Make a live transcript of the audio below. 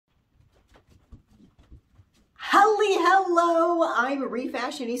Hello, I'm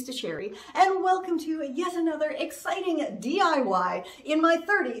Refashionista Sherry, and welcome to yet another exciting DIY in my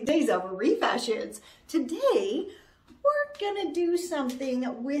 30 days of refashions. Today, we're gonna do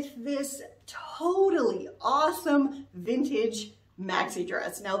something with this totally awesome vintage maxi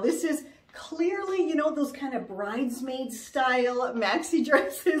dress. Now this is clearly, you know, those kind of bridesmaid style maxi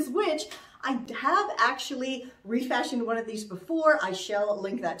dresses, which I have actually refashioned one of these before. I shall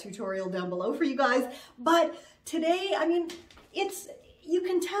link that tutorial down below for you guys. But today, I mean, you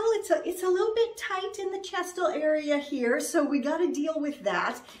can tell it's a little bit tight in the chestal area here, so we got to deal with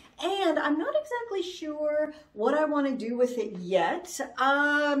that. And I'm not exactly sure what I want to do with it yet.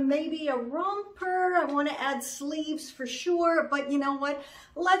 Maybe a romper. I want to add sleeves for sure, but you know what?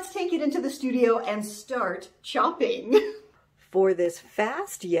 Let's take it into the studio and start chopping. For this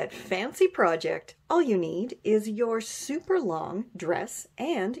fast yet fancy project, all you need is your super long dress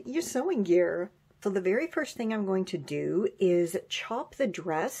and your sewing gear. So the very first thing I'm going to do is chop the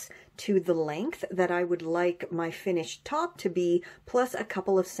dress to the length that I would like my finished top to be, plus a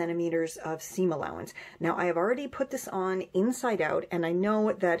couple of centimeters of seam allowance. Now I have already put this on inside out, and I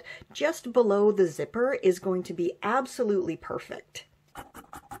know that just below the zipper is going to be absolutely perfect.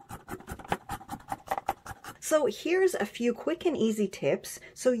 So here's a few quick and easy tips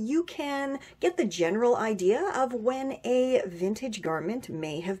so you can get the general idea of when a vintage garment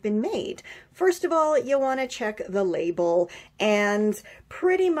may have been made. First of all, you'll want to check the label, and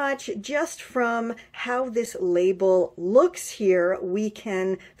pretty much just from how this label looks here, we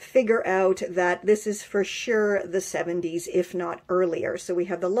can figure out that this is for sure the 70s, if not earlier. So we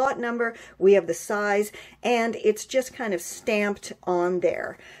have the lot number, we have the size, and it's just kind of stamped on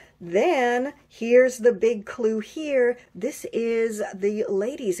there. Then here's the big clue here. This is the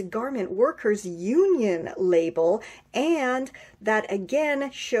Ladies Garment Workers Union label, and that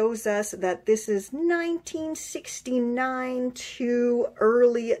again shows us that this is 1969 to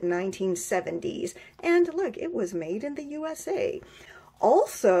early 1970s. And look, it was made in the USA.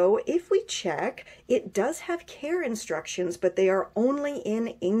 Also, if we check, it does have care instructions, but they are only in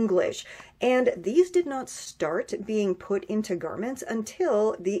English. And these did not start being put into garments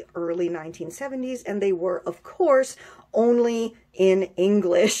until the early 1970s, and they were, of course, only in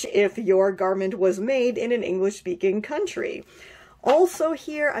English if your garment was made in an English-speaking country. Also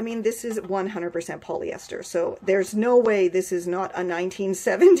here, I mean, this is 100% polyester, so there's no way this is not a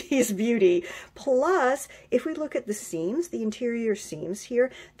 1970s beauty. Plus, if we look at the seams, the interior seams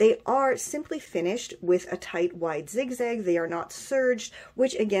here, they are simply finished with a tight, wide zigzag. They are not serged,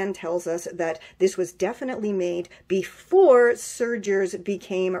 which again tells us that this was definitely made before sergers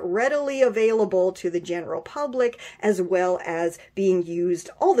became readily available to the general public, as well as being used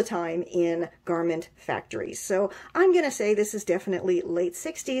all the time in garment factories. So I'm going to say this is definitely late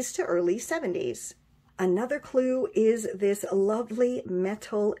 60s to early 70s. Another clue is this lovely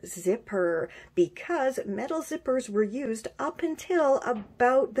metal zipper, because metal zippers were used up until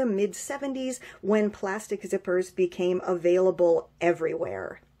about the mid-70s when plastic zippers became available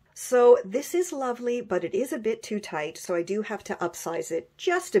everywhere. So this is lovely, but it is a bit too tight, so I do have to upsize it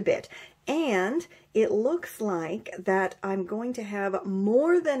just a bit. And it looks like that I'm going to have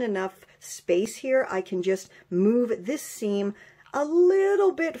more than enough space here. I can just move this seam a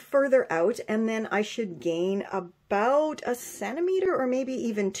little bit further out, and then I should gain about a centimeter or maybe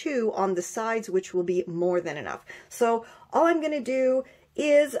even 2 on the sides, which will be more than enough. So all I'm going to do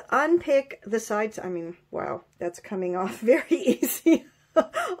is unpick the sides. I mean, wow, that's coming off very easy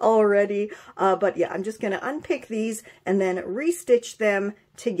already. But yeah, I'm just going to unpick these and then restitch them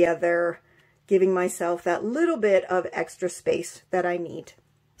together, giving myself that little bit of extra space that I need.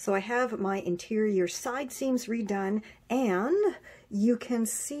 So I have my interior side seams redone, and you can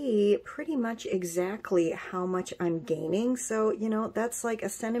see pretty much exactly how much I'm gaining. So, you know, that's like a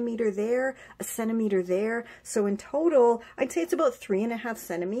centimeter there, a centimeter there. So in total, I'd say it's about 3.5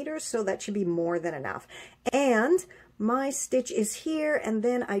 centimeters. So that should be more than enough. And my stitch is here, and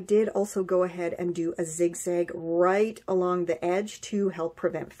then I did also go ahead and do a zigzag right along the edge to help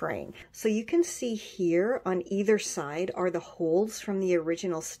prevent fraying. So you can see here on either side are the holes from the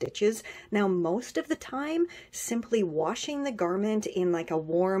original stitches. Now most of the time, simply washing the garment in like a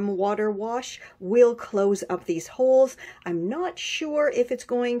warm water wash will close up these holes. I'm not sure if it's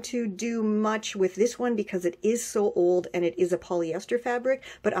going to do much with this one because it is so old and it is a polyester fabric,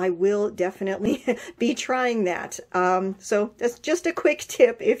 but I will definitely be trying that. So that's just a quick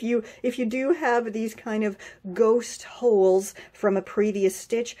tip. If you do have these kind of ghost holes from a previous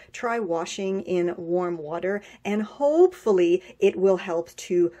stitch, try washing in warm water, and hopefully it will help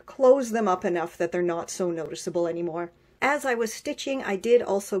to close them up enough that they're not so noticeable anymore. as I was stitching, I did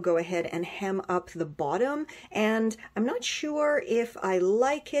also go ahead and hem up the bottom, and I'm not sure if I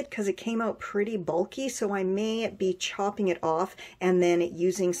like it because it came out pretty bulky, so I may be chopping it off and then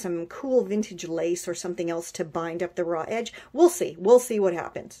using some cool vintage lace or something else to bind up the raw edge. We'll see what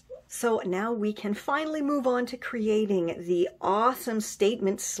happens. So now we can finally move on to creating the awesome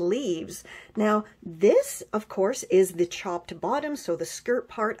statement sleeves. Now this, of course, is the chopped bottom, so the skirt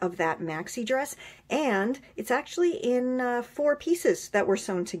part of that maxi dress, and it's actually in 4 pieces that were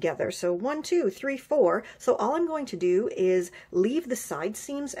sewn together. So 1, 2, 3, 4. So all I'm going to do is leave the side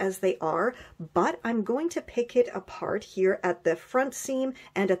seams as they are, but I'm going to pick it apart here at the front seam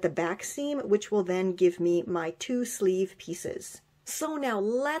and at the back seam, which will then give me my 2 sleeve pieces. So now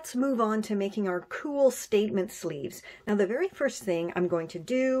let's move on to making our cool statement sleeves. Now the very first thing I'm going to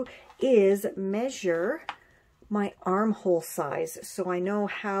do is measure my armhole size so I know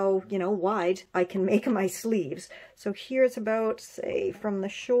how, wide I can make my sleeves. So here it's about, say, from the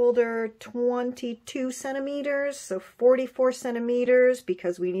shoulder, 22 centimeters, so 44 centimeters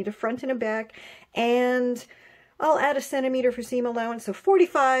because we need a front and a back, and I'll add a centimeter for seam allowance, so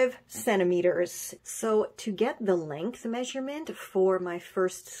 45 centimeters. So to get the length measurement for my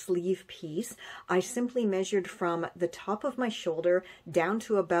first sleeve piece, I simply measured from the top of my shoulder down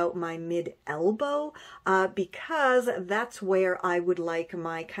to about my mid-elbow because that's where I would like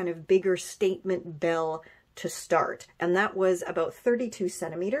my kind of bigger statement bell to start, and that was about 32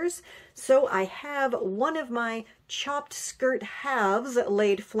 centimeters. So I have one of my chopped skirt halves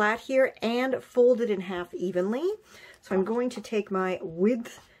laid flat here and folded in half evenly. So I'm going to take my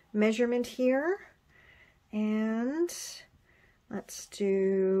width measurement here, and let's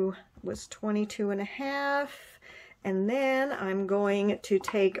do, was 22.5, and then I'm going to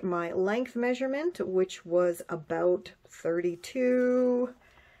take my length measurement, which was about 32.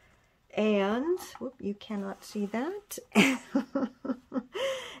 And, whoop, you cannot see that,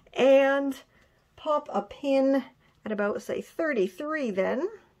 and pop a pin at about, say, 33 then,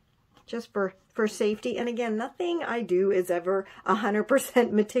 just for safety. And again, nothing I do is ever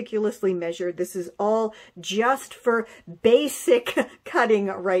 100% meticulously measured. This is all just for basic cutting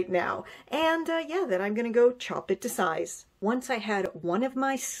right now. And yeah, then I'm going to go chop it to size. Once I had one of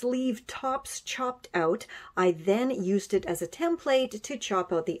my sleeve tops chopped out, I then used it as a template to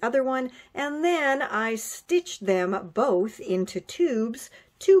chop out the other one, and then I stitched them both into tubes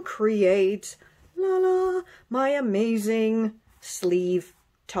to create, my amazing sleeve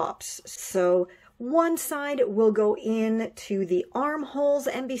tops. So one side will go in to the armholes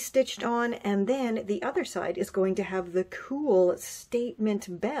and be stitched on, and then the other side is going to have the cool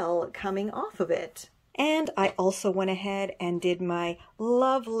statement bell coming off of it. And I also went ahead and did my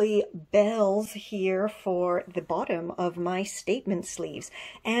lovely bells here for the bottom of my statement sleeves.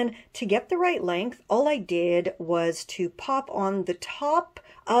 And to get the right length, all I did was to pop on the top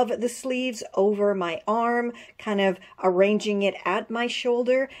of the sleeves over my arm, kind of arranging it at my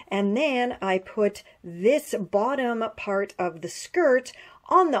shoulder. And then I put this bottom part of the skirt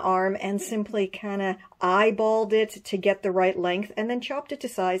on the arm and simply kind of eyeballed it to get the right length, and then chopped it to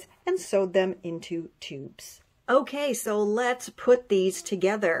size and sewed them into tubes. Okay, so let's put these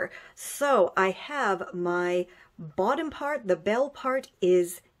together. So I have my bottom part, the bell part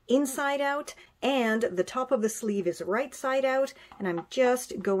is inside out, and the top of the sleeve is right side out, and I'm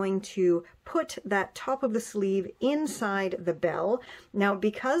just going to put that top of the sleeve inside the bell. Now,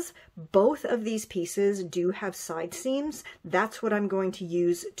 because both of these pieces do have side seams, that's what I'm going to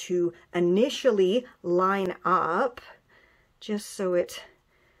use to initially line up, just so it,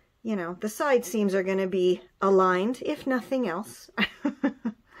 the side seams are going to be aligned, if nothing else.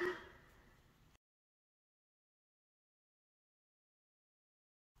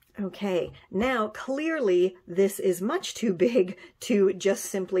 Okay, now clearly this is much too big to just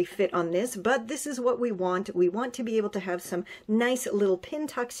simply fit on this, but this is what we want. We want to be able to have some nice little pin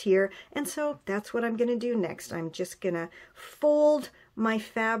tucks here, and so that's what I'm going to do next. I'm just going to fold my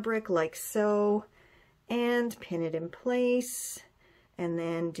fabric like so and pin it in place, and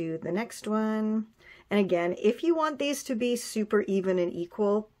then do the next one. And again, if you want these to be super even and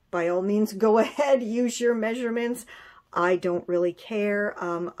equal, by all means go ahead, use your measurements. I don't really care.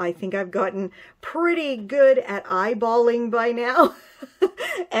 I think I've gotten pretty good at eyeballing by now.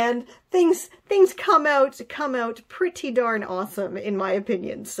 And things come out pretty darn awesome in my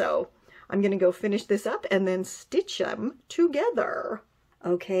opinion. So I'm going to go finish this up and then stitch them together.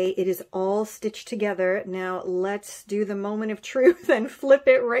 Okay, it is all stitched together. Now let's do the moment of truth and flip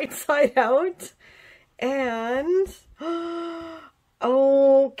it right side out. And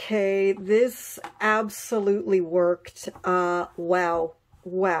okay, this absolutely worked. Wow.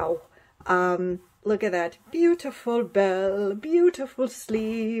 Look at that. Beautiful bell, beautiful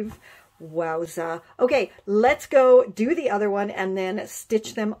sleeve. Wowza. Okay, let's go do the other one and then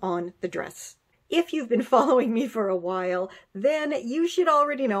stitch them on the dress. If you've been following me for a while, then you should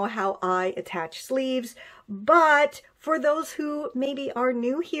already know how I attach sleeves. But for those who maybe are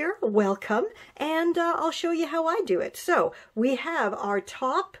new here, welcome, and I'll show you how I do it. So we have our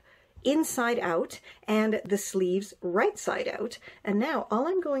top inside out and the sleeves right side out. And now all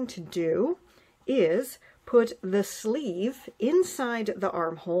I'm going to do is put the sleeve inside the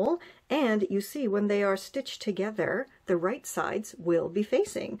armhole, and you see when they are stitched together, the right sides will be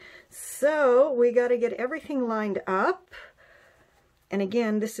facing. So we got to get everything lined up. And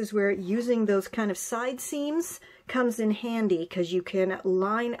again, this is where using those kind of side seams comes in handy, because you can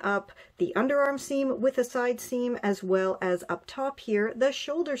line up the underarm seam with a side seam, as well as up top here, the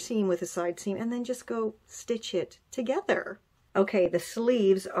shoulder seam with a side seam, and then just go stitch it together. Okay, the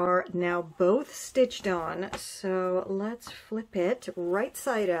sleeves are now both stitched on, so let's flip it right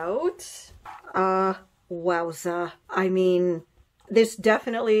side out. Wowza. I mean, this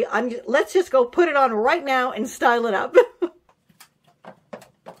definitely, let's just go put it on right now and style it up.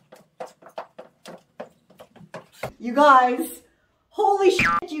 You guys, holy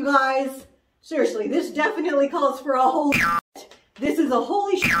shit, you guys. Seriously, this definitely calls for a holy shit. This is a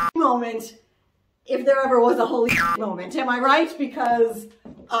holy shit moment. If there ever was a holy shit moment, am I right? Because,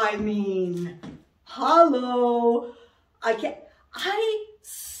 I mean, hello. I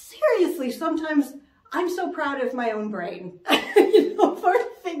seriously, sometimes I'm so proud of my own brain, you know, for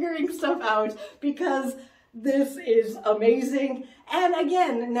figuring stuff out, because this is amazing. And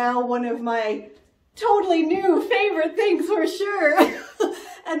again, now one of my totally new favorite things for sure.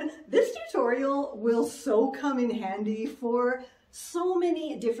 And this tutorial will so come in handy for so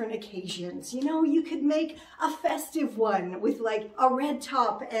many different occasions. You know, you could make a festive one with like a red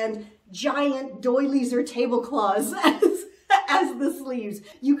top and giant doilies or tablecloths as the sleeves.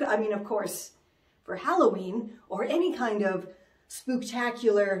 You could, I mean, of course, for Halloween or any kind of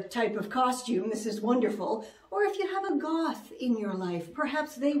spooktacular type of costume, this is wonderful. Or if you have a goth in your life,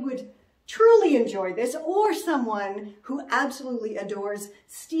 perhaps they would truly enjoy this, or someone who absolutely adores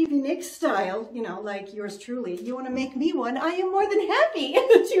Stevie Nicks style, you know, like yours truly. You want to make me one? I am more than happy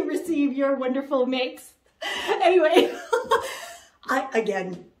to receive your wonderful makes. Anyway,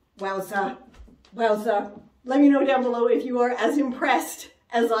 again, wowza, wowza. Let me know down below if you are as impressed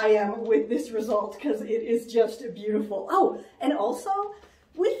as I am with this result, because it is just beautiful. Oh, and also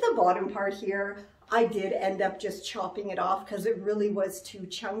with the bottom part here, I did end up just chopping it off because it really was too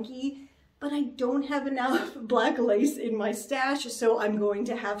chunky. But I don't have enough black lace in my stash, so I'm going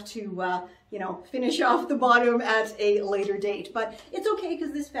to have to, you know, finish off the bottom at a later date. But it's okay,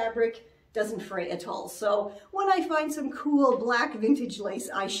 because this fabric doesn't fray at all. So when I find some cool black vintage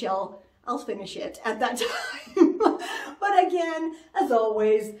lace, I'll finish it at that time. But again, as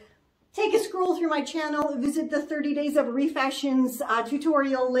always, take a scroll through my channel, visit the 30 Days of Refashion's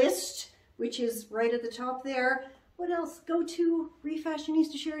tutorial list, which is right at the top there. What else? Go to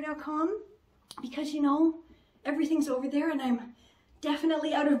refashionistasherry.com. Because, you know, everything's over there and I'm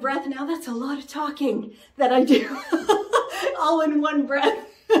definitely out of breath now. That's a lot of talking that I do all in one breath.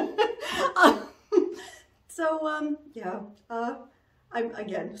 Yeah, I'm,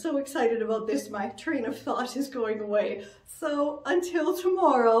 again, so excited about this. My train of thought is going away. So until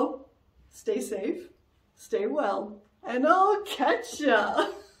tomorrow, stay safe, stay well, and I'll catch ya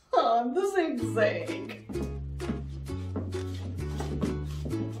on the zigzag.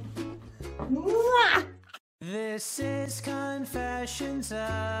 This is Confessions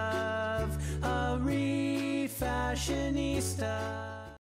of a Refashionista.